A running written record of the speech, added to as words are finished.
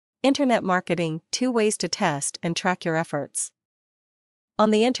Internet marketing: 2 ways to test and track your efforts. On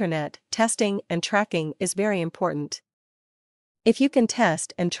the internet, testing and tracking is very important. If you can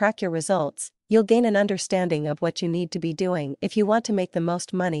test and track your results, you'll gain an understanding of what you need to be doing if you want to make the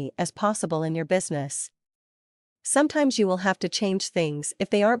most money as possible in your business. Sometimes you will have to change things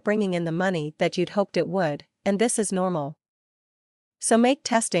if they aren't bringing in the money that you'd hoped it would, and this is normal. So make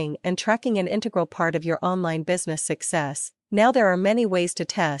testing and tracking an integral part of your online business success. Now there are many ways to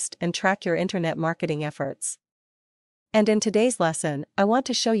test and track your internet marketing efforts. And in today's lesson, I want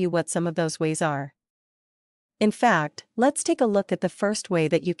to show you what some of those ways are. In fact, let's take a look at the first way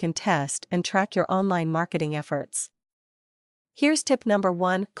that you can test and track your online marketing efforts. Here's tip number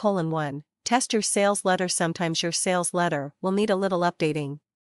 1:1. Test your sales letter. Sometimes your sales letter will need a little updating.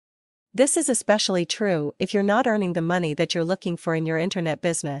 This is especially true if you're not earning the money that you're looking for in your internet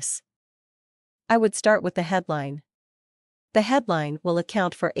business. I would start with the headline. The headline will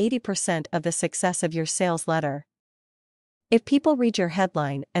account for 80% of the success of your sales letter. If people read your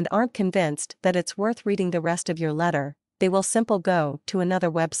headline and aren't convinced that it's worth reading the rest of your letter, they will simply go to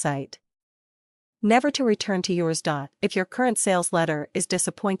another website. Never to return to yours. If your current sales letter is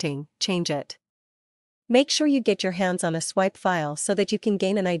disappointing, change it. Make sure you get your hands on a swipe file so that you can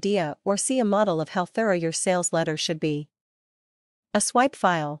gain an idea or see a model of how thorough your sales letter should be. A swipe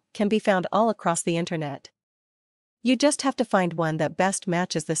file can be found all across the internet. You just have to find one that best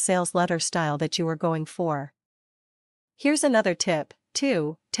matches the sales letter style that you are going for. Here's another tip.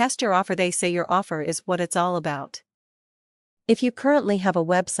 2. Test your offer. They say your offer is what it's all about. If you currently have a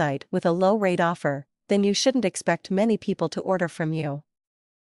website with a low-rate offer, then you shouldn't expect many people to order from you.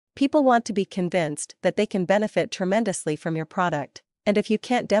 People want to be convinced that they can benefit tremendously from your product, and if you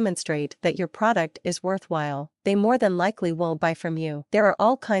can't demonstrate that your product is worthwhile, they more than likely won't buy from you. There are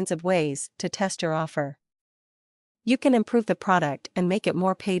all kinds of ways to test your offer. You can improve the product and make it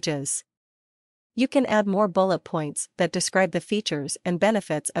more pages. You can add more bullet points that describe the features and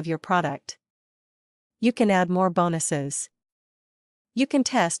benefits of your product. You can add more bonuses. You can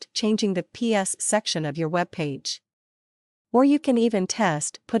test changing the PS section of your web page. Or you can even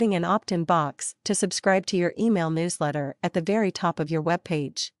test putting an opt-in box to subscribe to your email newsletter at the very top of your web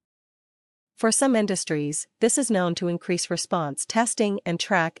page. For some industries, this is known to increase response. Testing and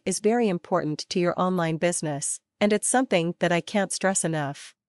track is very important to your online business, and it's something that I can't stress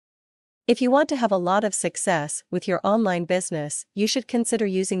enough. If you want to have a lot of success with your online business, you should consider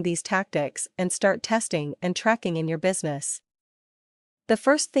using these tactics and start testing and tracking in your business. The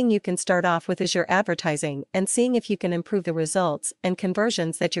first thing you can start off with is your advertising and seeing if you can improve the results and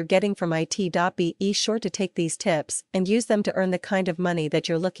conversions that you're getting from it. Be sure to take these tips and use them to earn the kind of money that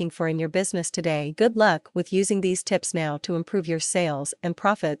you're looking for in your business today. Good luck with using these tips now to improve your sales and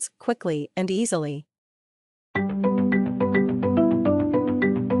profits quickly and easily.